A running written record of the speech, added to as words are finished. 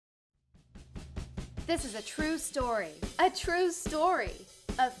This is a true story. A true story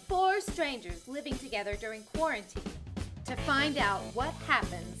of 4 strangers living together during quarantine to find out what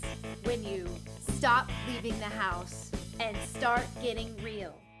happens when you stop leaving the house and start getting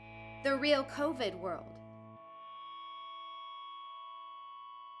real. The real COVID world.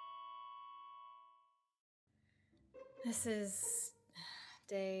 This is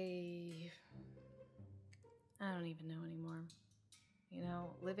day... I don't even know anymore. You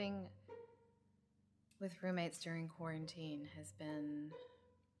know, living with roommates during quarantine has been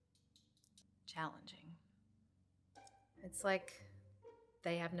challenging. It's like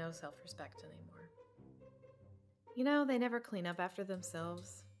they have no self-respect anymore. You know, they never clean up after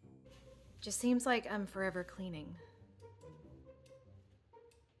themselves. Just seems like I'm forever cleaning.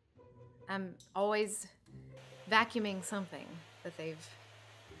 I'm always vacuuming something that they've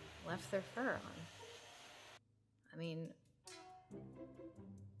left their fur on. I mean,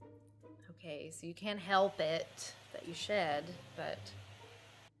 okay, so you can't help it that you shed, but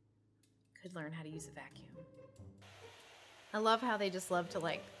could learn how to use a vacuum. I love how they just love to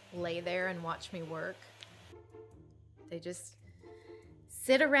like lay there and watch me work. They just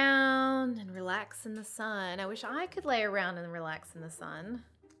sit around and relax in the sun. I wish I could lay around and relax in the sun.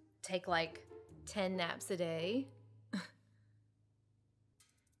 Take like 10 naps a day. I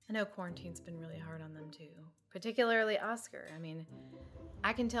know quarantine's been really hard on them too, particularly Oscar. I mean,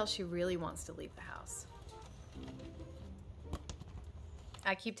 I can tell she really wants to leave the house.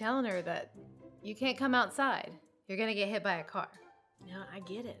 I keep telling her that you can't come outside. You're gonna get hit by a car. You know, I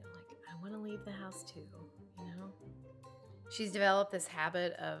get it. Like, I wanna leave the house too, you know? She's developed this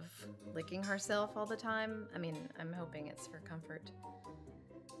habit of licking herself all the time. I mean, I'm hoping it's for comfort.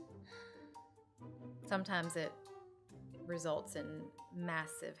 Sometimes it results in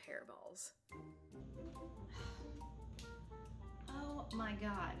massive hairballs. Oh my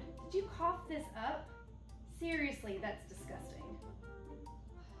God. Did you cough this up? Seriously, that's disgusting.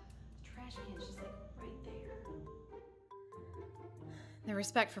 The trash can's just like right there. The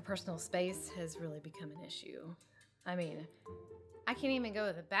respect for personal space has really become an issue. I mean, I can't even go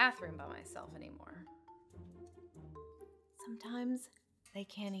to the bathroom by myself anymore. Sometimes they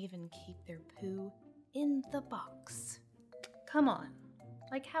can't even keep their poo in the box. Come on.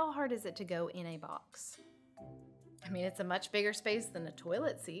 Like, how hard is it to go in a box? I mean, it's a much bigger space than a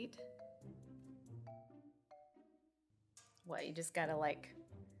toilet seat. What, you just gotta, like,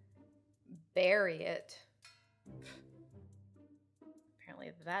 bury it?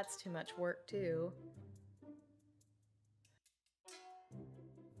 Apparently that's too much work, too.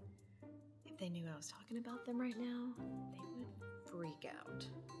 If they knew I was talking about them right now, they would freak out.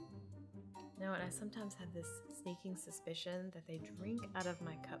 No, and I sometimes have this sneaking suspicion that they drink out of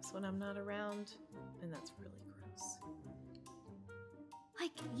my cups when I'm not around, and that's really gross.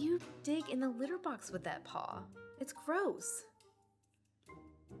 Like, you dig in the litter box with that paw. It's gross.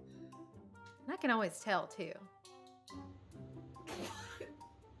 And I can always tell, too.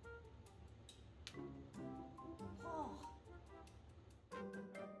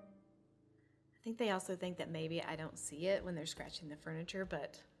 I think they also think that maybe I don't see it when they're scratching the furniture,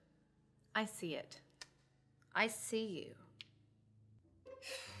 but I see it. I see you.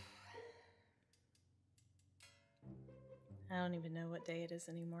 I don't even know what day it is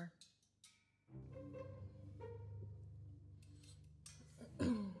anymore.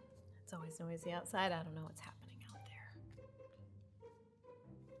 It's always noisy outside. I don't know what's happening out there.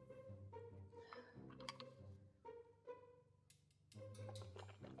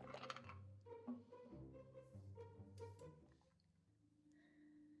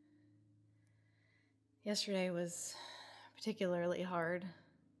 Yesterday was particularly hard.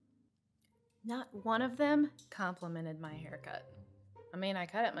 Not one of them complimented my haircut. I mean, I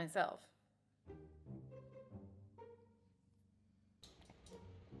cut it myself.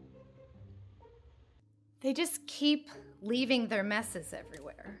 They just keep leaving their messes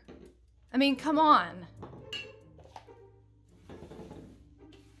everywhere. I mean, come on.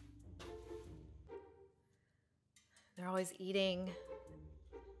 They're always eating.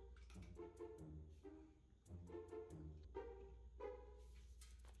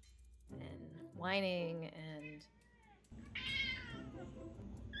 Whining and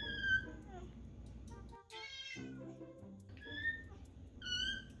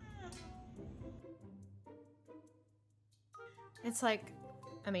it's like,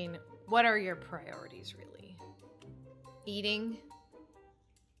 I mean, what are your priorities really? Eating,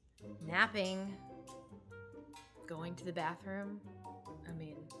 napping, going to the bathroom? I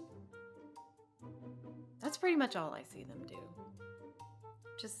mean, that's pretty much all I see them do.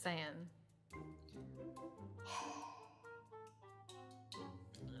 Just saying.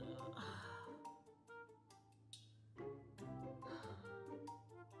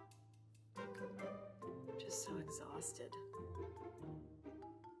 exhausted.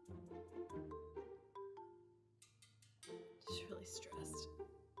 Just really stressed.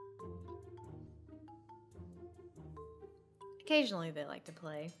 Occasionally they like to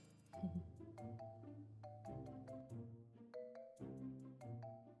play.